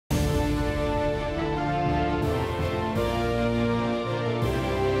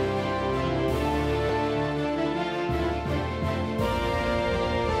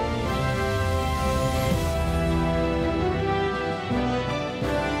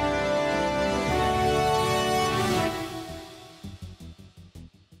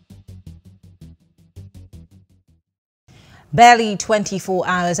Barely 24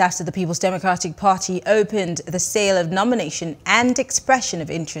 hours after the People's Democratic Party opened the sale of nomination and expression of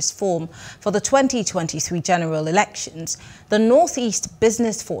interest form for the 2023 general elections, the Northeast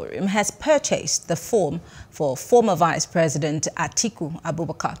Business Forum has purchased the form for former Vice President Atiku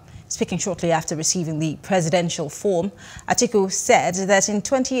Abubakar. Speaking shortly after receiving the presidential form, Atiku said that in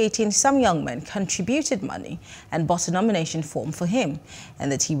 2018 some young men contributed money and bought a nomination form for him and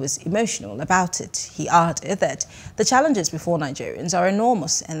that he was emotional about it. He added that the challenges before Nigerians are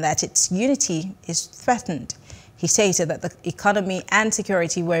enormous and that its unity is threatened. He stated that the economy and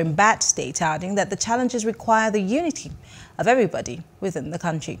security were in bad state, adding that the challenges require the unity of everybody within the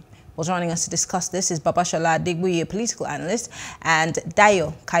country. Well, joining us to discuss this is Babasola, Adegbuyi, a political analyst, and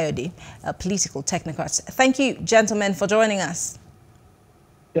Dayo, Kayode, a political technocrat. Thank you, gentlemen, for joining us.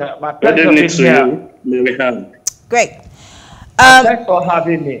 Yeah, my pleasure being here. Great. Thanks for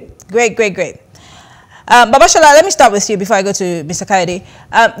having me. Great. Babasola, let me start with you before I go to Mr. Kayode.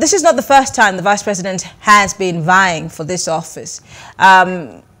 This is not the first time the Vice President has been vying for this office.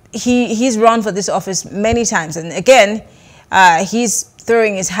 He's run for this office many times, and again, he's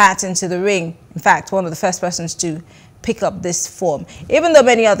throwing his hat into the ring. In fact, one of the first persons to pick up this form. Even though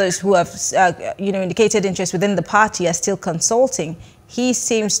many others who have, indicated interest within the party are still consulting, he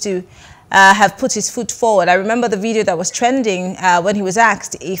seems to have put his foot forward. I remember the video that was trending when he was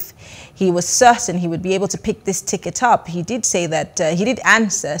asked if he was certain he would be able to pick this ticket up. He did say that, he did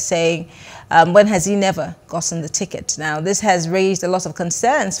answer saying, when has he never gotten the ticket? Now, this has raised a lot of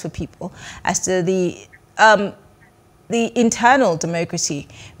concerns for people as to the internal democracy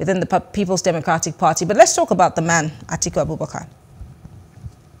within the People's Democratic Party. But let's talk about the man, Atiku Abubakar.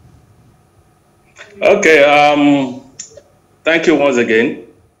 Okay, thank you once again.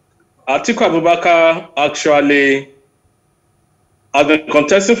 Atiku Abubakar actually has been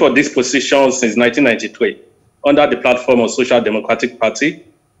contesting for this position since 1993 under the platform of Social Democratic Party,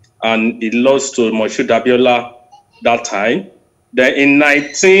 and he lost to Moshood Abiola that time. Then in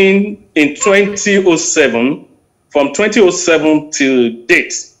 2007, from 2007 till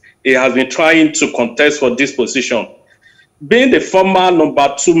date, he has been trying to contest for this position. Being the former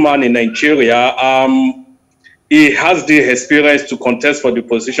 #2 man in Nigeria, he has the experience to contest for the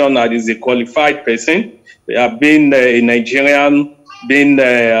position and is a qualified person. Being a Nigerian, being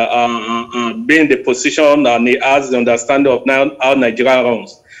the position, and he has the understanding of how Nigeria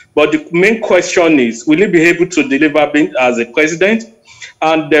runs. But the main question is, will he be able to deliver as a president?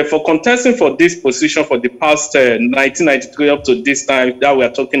 And for contesting for this position for the past 1993 up to this time, that we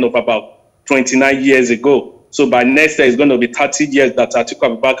are talking of about 29 years ago. So by next year, it's going to be 30 years that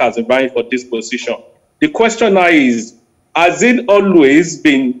Atiku Abubakar has been vying for this position. The question now is, has it always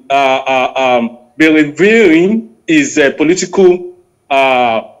been reviewing his political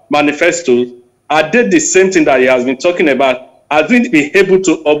manifestos? Are they the same thing that he has been talking about? Has he been able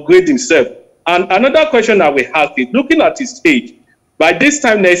to upgrade himself? And another question that we have is, looking at his age, by this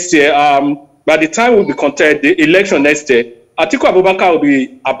time next year, by the time we'll be contesting the election next year, Atiku Abubakar will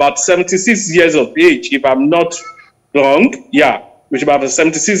be about 76 years of age, if I'm not wrong. Yeah, which is about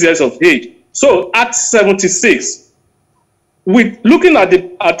 76 years of age. So at 76, with looking at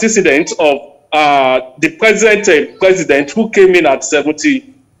the antecedent of the present president who came in at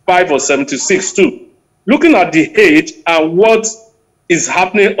 75 or 76 too, looking at the age and what is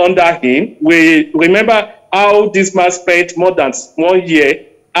happening under him, we remember how this man spent more than 1 year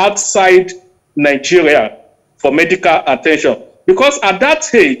outside Nigeria for medical attention. Because at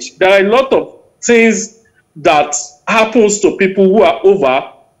that age, there are a lot of things that happens to people who are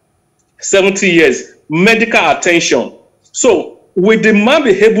over 70 years, medical attention. So will the man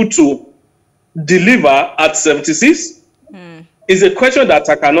be able to deliver at 76? Is a question that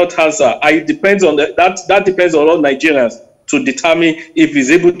I cannot answer. It depends on that depends on all Nigerians to determine if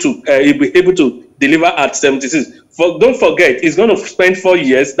he's able to be able to deliver at 76. Don't forget, he's going to spend 4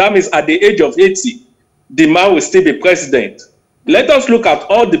 years. That means at the age of 80, the man will still be president. Let us look at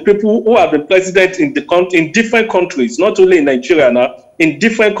all the people who have been president in different countries, not only in Nigeria now, in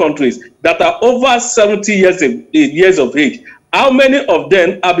different countries that are over 70 years of age. How many of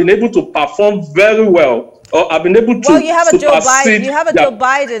them have been able to perform very well or have been able to? Well, you have a Joe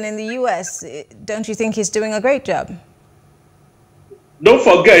Biden in the US. Don't you think he's doing a great job? Don't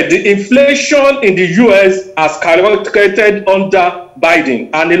forget, the inflation in the US has skyrocketed under Biden,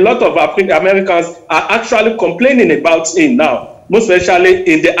 and a lot of African Americans are actually complaining about him now, most especially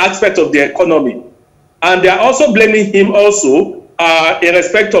in the aspect of the economy. And they are also blaming him also in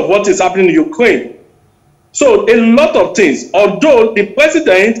respect of what is happening in Ukraine. So a lot of things, although the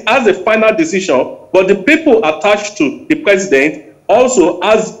president has a final decision, but the people attached to the president also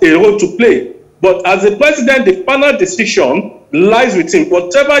has a role to play. But as a president, the final decision lies with him.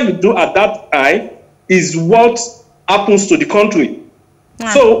 Whatever you do at that time is what happens to the country.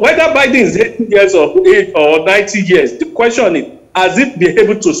 So whether Biden is 80 years of age or 90 years, the question is, has it been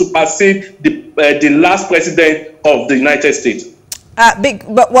able to supersede the last president of the United States?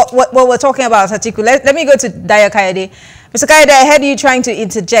 But what we're talking about, Atiku, let me go to Dayo Kayode. Mr. Kayode, I heard you trying to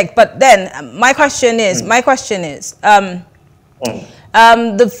interject, but then my question is,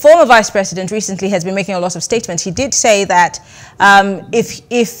 the former vice president recently has been making a lot of statements. He did say that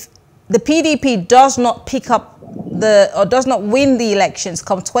if the PDP does not pick up does not win the elections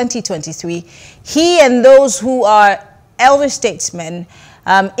come 2023, he and those who are elder statesmen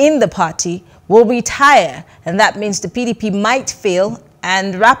in the party will retire, and that means the PDP might fail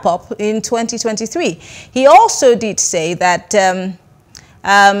and wrap up in 2023. He also did say that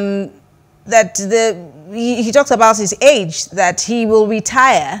he talked about his age, that he will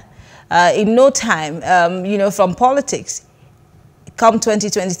retire in no time, from politics come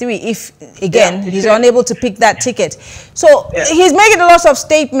 2023 if again he's unable to pick that ticket. So he's making a lot of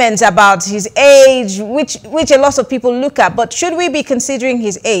statements about his age, which a lot of people look at. But should we be considering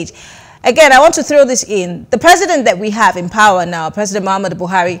his age? Again, I want to throw this in. The president that we have in power now, President Muhammadu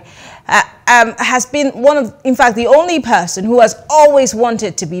Buhari, has been in fact, the only person who has always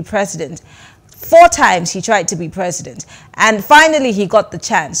wanted to be president. 4 times he tried to be president, and finally he got the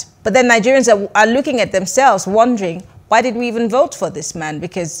chance. But then Nigerians are looking at themselves wondering, why did we even vote for this man?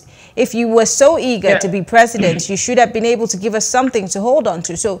 Because if you were so eager to be president, you should have been able to give us something to hold on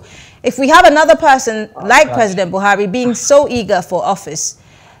to. So if we have another person like President Buhari being so eager for office,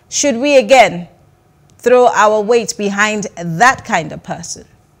 should we again throw our weight behind that kind of person?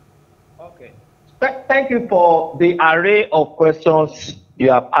 Okay. Thank you for the array of questions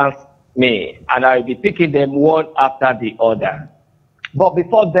you have asked me, and I'll be picking them one after the other. But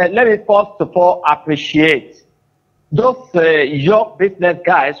before that, let me first of all appreciate those young business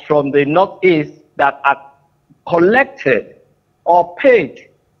guys from the Northeast that are collected or paid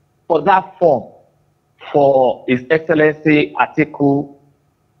for that form for His Excellency Atiku,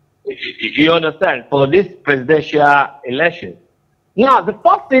 you understand, for this presidential election. Now, the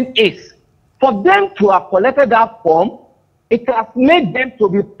first thing is, for them to have collected that form, it has made them to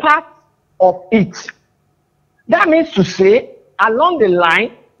be part of it. That means to say, along the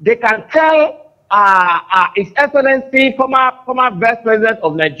line, they can tell His Excellency, former Vice President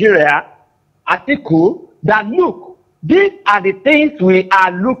of Nigeria, Atiku, that look, these are the things we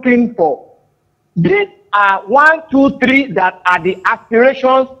are looking for. These are 1, 2, 3 that are the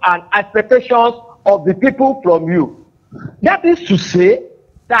aspirations and expectations of the people from you. That is to say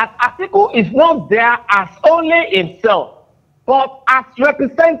that Atiku is not there as only himself, but as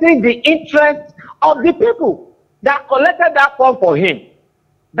representing the interests of the people that collected that form for him.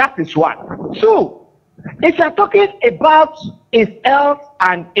 That is one. 2, if you're talking about his health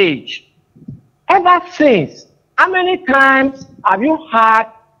and age, ever since, how many times have you heard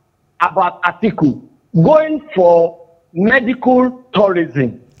about Atiku going for medical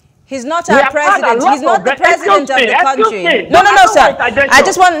tourism? He's not our president. He's not the president of the country. No, sir. I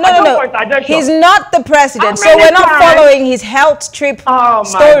just want, no. He's not the president. So we're not following his health trip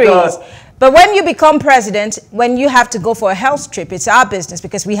stories. But when you become president, when you have to go for a health trip, it's our business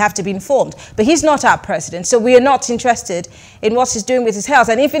because we have to be informed. But he's not our president, so we are not interested in what he's doing with his health.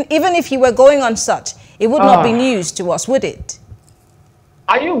 And even if he were going on such, it would not be news to us, would it?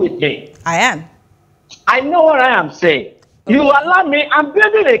 Are you with me? I am. I know what I am saying. Okay. You allow me, I'm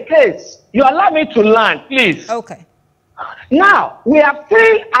building a case. You allow me to learn, please. Okay. Now, we have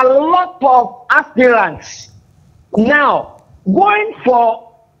seen a lot of aspirants now going for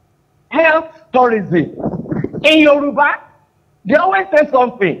health tourism. In Yoruba, they always say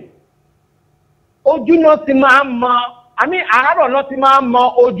something. Oju no ti ma mo. I mean, àárọ̀ no ti ma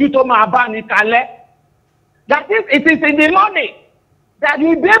mo oju to ma ba ni kalẹ̀. That is, it is in the morning that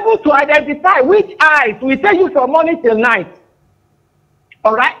you'll be able to identify which eyes will take you from morning till night.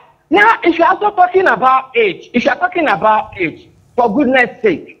 All right? Now, if you're also talking about age, for goodness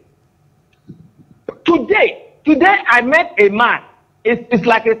sake, today I met a man. It's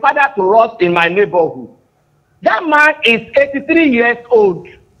like a father to us in my neighborhood. That man is 83 years old.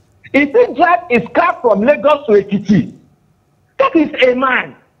 He still drives his car from Lagos to Ekiti. That is a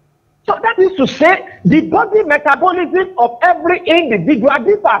man. So that is to say, the body metabolism of every individual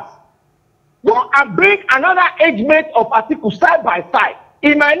differs. Go and bring another age mate of Atiku side by side.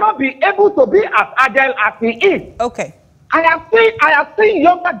 He might not be able to be as agile as he is. Okay. I have seen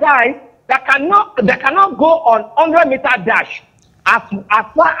younger guys that cannot go on 100-meter dash as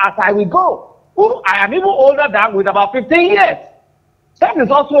far as I will go. Who I am even older than with about 15 years. That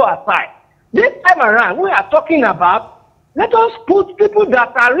is also aside. This time around, we are talking about, let us put people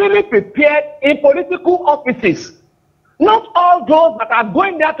that are really prepared in political offices. Not all those that are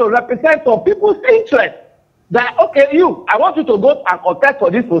going there to represent some people's interest. That, okay, I want you to go and contest for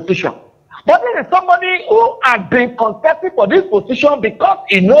this position. But there is somebody who has been contesting for this position because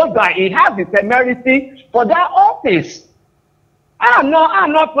he knows that he has the temerity for that office. I'm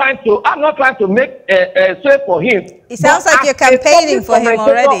not trying to make a sway for him. It sounds like you're campaigning for him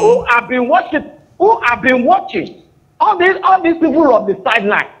already. Who have been watching all these people on the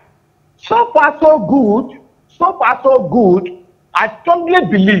sideline. So far so good. I strongly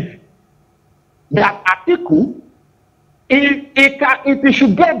believe that Atiku, if he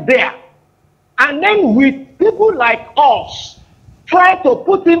should get there, and then with people like us try to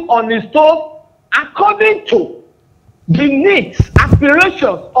put him on his toes according to the needs,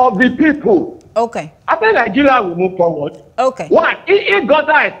 aspirations of the people. Okay. I think Nigeria will move forward. Okay. One, he got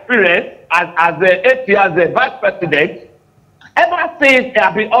that experience as a vice president. Ever since he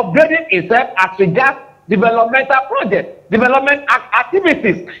has been upgrading himself as regards developmental projects, development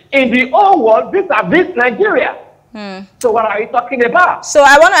activities in the whole world vis-a-vis Nigeria. So what are you talking about? So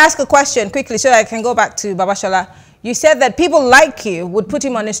I want to ask a question quickly so that I can go back to Babasola. You said that people like you would put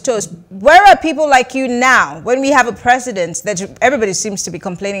him on his toes. Where are people like you now when we have a president that everybody seems to be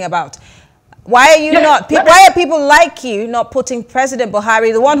complaining about? Why are you why are people like you not putting President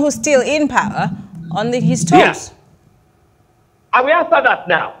Buhari, the one who's still in power, on his toes? Yeah. I will answer that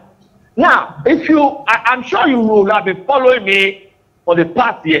now. Now, I'm sure you will have been following me for the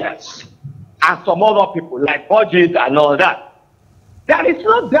past years, and some other people like budget and all that. There is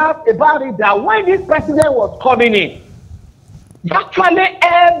no doubt about it that when this president was coming in, virtually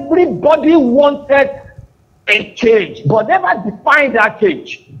everybody wanted a change, but never defined that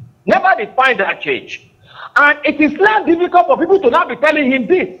change. And it is now difficult for people to now be telling him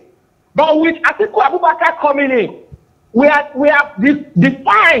this. But with Atiku Abubakar coming in, we have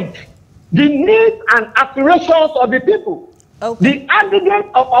defined the needs and aspirations of the people. Okay. The aggregate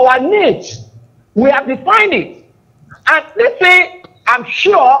of our needs, we have defined it. And let's say, I'm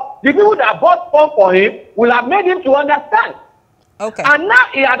sure the people that bought form for him will have made him to understand. Okay. And now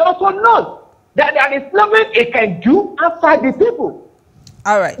he had also known that there is nothing he can do outside the people.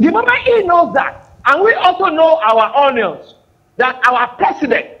 All right. The moment he knows that, and we also know our onions, that our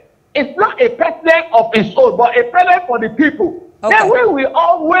president is not a president of his own, but a president for the people. Okay. Then we will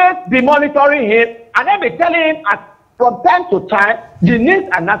always be monitoring him and then be telling him from time to time the needs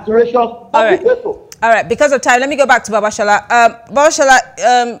and aspirations of the people. All right, because of time, let me go back to Babasola.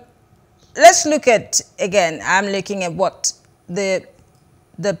 Babasola, let's look at, again, I'm looking at what the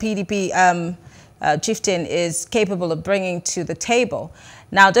PDP chieftain is capable of bringing to the table.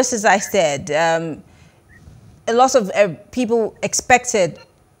 Now, just as I said, a lot of people expected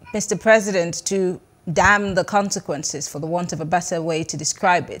Mr. President to damn the consequences, for the want of a better way to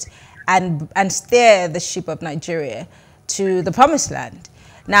describe it, and steer the ship of Nigeria to the promised land.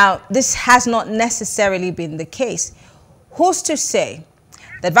 Now, this has not necessarily been the case. Who's to say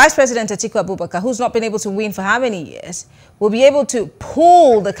that Vice President Atiku Abubakar, who's not been able to win for how many years, will be able to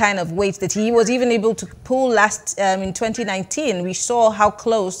pull the kind of weight that he was even able to pull in 2019? We saw how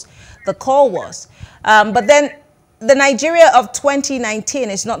close the call was. But then the Nigeria of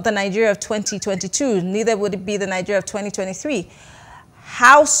 2019 is not the Nigeria of 2022. Neither would it be the Nigeria of 2023.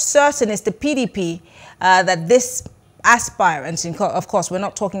 How certain is the PDP that this aspirant, of course, we're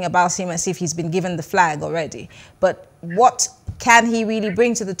not talking about him as if he's been given the flag already, but what can he really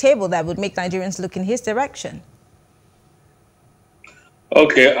bring to the table that would make Nigerians look in his direction?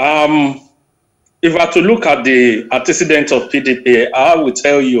 Okay, if I were to look at the antecedents of PDP, I will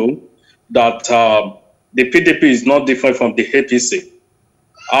tell you that the PDP is not different from the APC.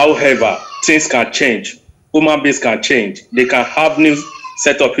 However, things can change. Human beings can change. They can have new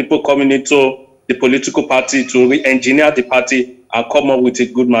set of people coming into the political party to re-engineer the party and come up with a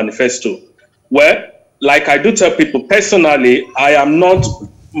good manifesto. Well, like I do tell people, personally, I am not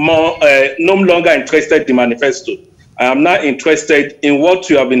no longer interested in the manifesto. I am not interested in what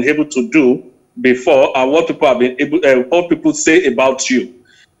you have been able to do before and what people have been able, what people say about you.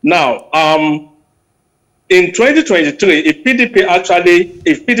 Now, in 2023, if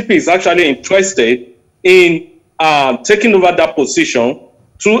PDP is actually interested in taking over that position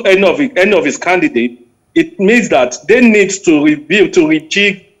through any of his candidates, it means that they need to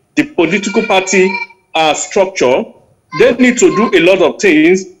rejig the political party structure. They need to do a lot of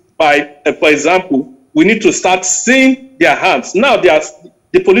things by, for example, we need to start seeing their hands. Now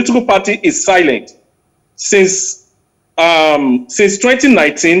the political party is silent. Since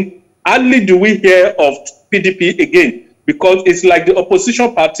 2019, hardly do we hear of PDP again. because it's like the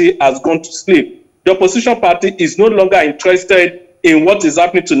opposition party has gone to sleep. The opposition party is no longer interested in what is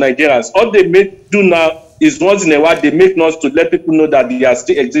happening to Nigerians. All they may do now is once in a while they make noise to let people know that they are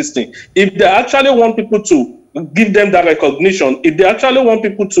still existing. If they actually want people to give them that recognition, if they actually want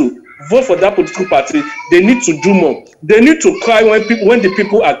people to vote for that political party, they need to do more. They need to cry when the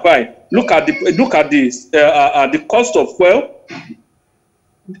people are crying. Look at the cost of fuel,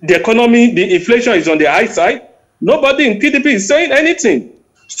 the economy, the inflation is on the high side. Nobody in PDP is saying anything.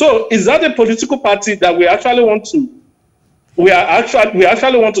 So is that a political party that we actually want to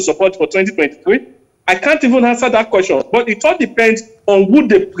support for 2023? I can't even answer that question. But it all depends on who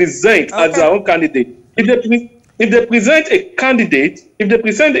they present as their own candidate. If they present a candidate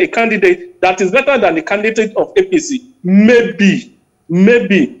that is better than the candidate of APC, maybe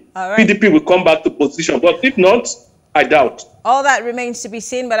PDP will come back to position. But if not, I doubt. All that remains to be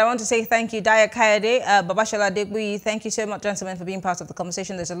seen, but I want to say thank you, Dayo, Kayode, Babasola, Adegbuyi. Thank you so much, gentlemen, for being part of the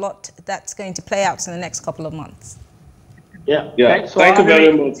conversation. There's a lot that's going to play out in the next couple of months. Yeah. Thank you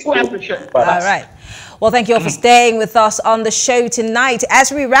very much. All right. Well, thank you all for staying with us on the show tonight.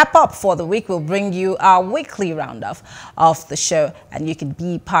 As we wrap up for the week, we'll bring you our weekly roundup of the show, and you can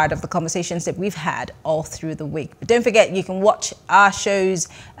be part of the conversations that we've had all through the week. But don't forget, you can watch our show's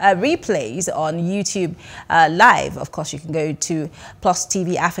replays on YouTube live. Of course, you can go to Plus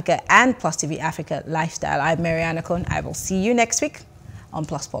TV Africa and Plus TV Africa Lifestyle. I'm Mariana Kohn. I will see you next week on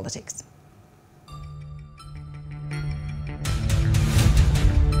Plus Politics.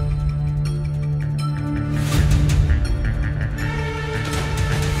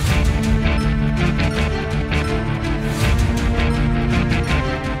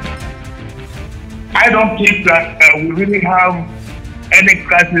 I don't think that we really have any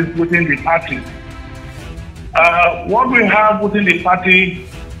crisis within the party. What we have within the party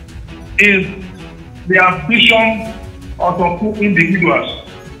is the ambition of some few individuals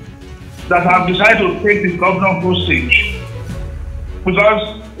that have decided to take the governor hostage.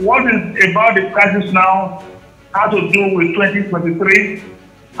 Because what is about the crisis now has to do with 2023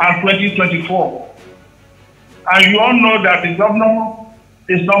 and 2024. And you all know that the governor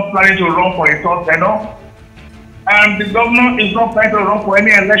is not planning to run for a third tenure, and the governor is not planning to run for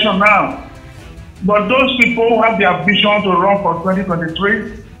any election now. But those people who have the ambition to run for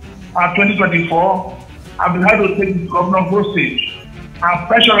 2023 and 2024 have decided to take the governor hostage and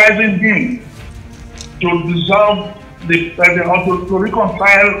pressurizing him to dissolve to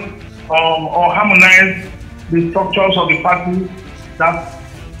reconcile or harmonize the structures of the party. That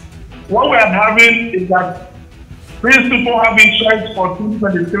what we are having is that these people having choice for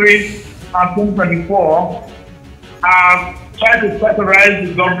 2023 and 2024 are trying to pressurize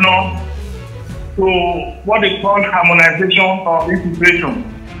the governor to what they call harmonization or integration.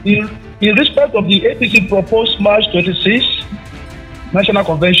 In respect of the APC proposed March 26 National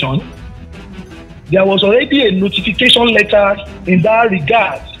Convention, there was already a notification letter in that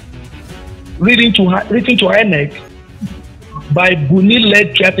regard written to INEC by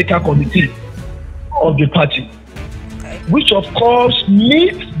Buni-led caretaker committee of the party, which of course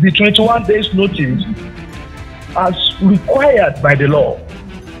meets the 21 days notice as required by the law.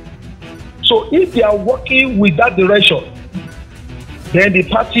 So if they are working with that direction, then the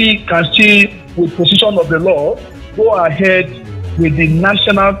party can still, with position of the law, go ahead with the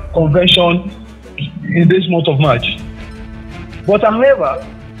National Convention in this month of March. But however,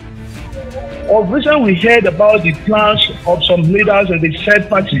 of recent we heard about the plans of some leaders in the said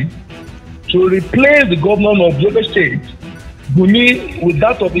party to replace the governor of Yobe State, Buni, with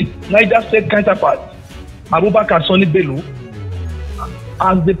that of the Niger State counterpart, Abubakar Sani Bello,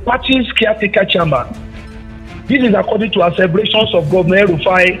 as the party's caretaker chairman. This is according to asseverations of Governor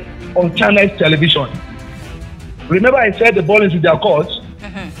Rufai on Channels Television. Remember, I said the ball is in their court.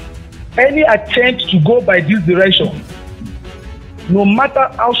 Any attempt to go by this direction, no matter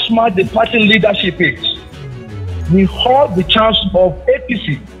how smart the party leadership is, we hold the chance of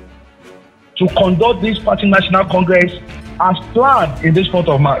APC to conduct this party national congress as planned in this month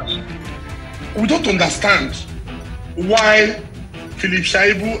of March. We don't understand why Philip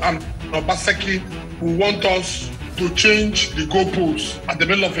Shaibu and Obaseki will want us to change the goalposts at the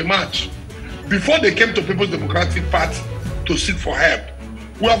middle of a match. Before they came to People's Democratic Party to seek for help,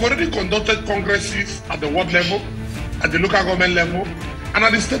 we have already conducted congresses at the ward level, at the local government level, and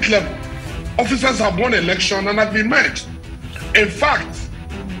at the state level. Officers have won election and have been merged. In fact,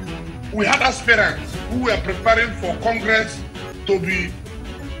 we had aspirants who were preparing for Congress to be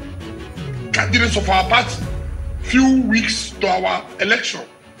candidates of our party few weeks to our election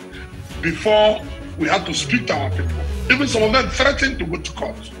before we had to speak to our people. Even some of them threatened to go to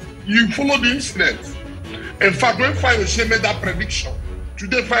court. You follow the incident. In fact, when Fayose made that prediction,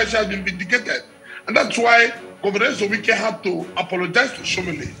 today Fayose has been vindicated. And that's why Governor Zowike had to apologize to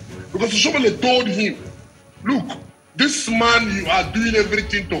Shomole. Because Shomole told him, look, this man you are doing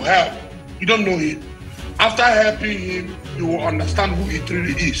everything to help. You don't know him. After helping him, you will understand who it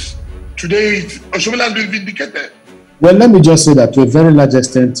really is. Today, Shomole has been vindicated. Well, let me just say that to a very large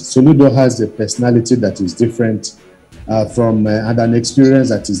extent, Soludo has a personality that is different and an experience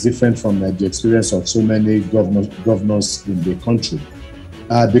that is different from the experience of so many governors in the country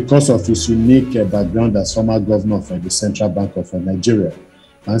because of his unique background as former governor of the Central Bank of Nigeria.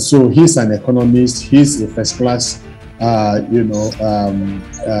 And so he's an economist, he's a first-class,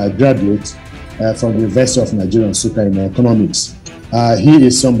 graduate from the University of Nigeria, Nsukka in economics. He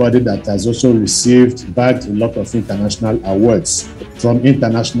is somebody that has also bagged a lot of international awards from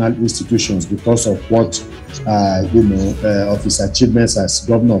international institutions because of what, of his achievements as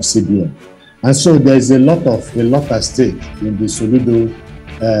governor of CBN. And so there's a lot at stake in the Soludo,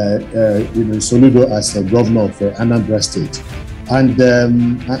 Soludo as a governor of Anambra State. And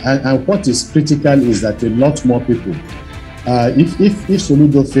what is critical is that a lot more people, if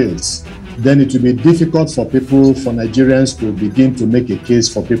Soludo fails, then it will be difficult for Nigerians to begin to make a case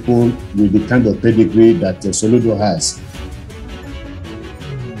for people with the kind of pedigree that Soludo has.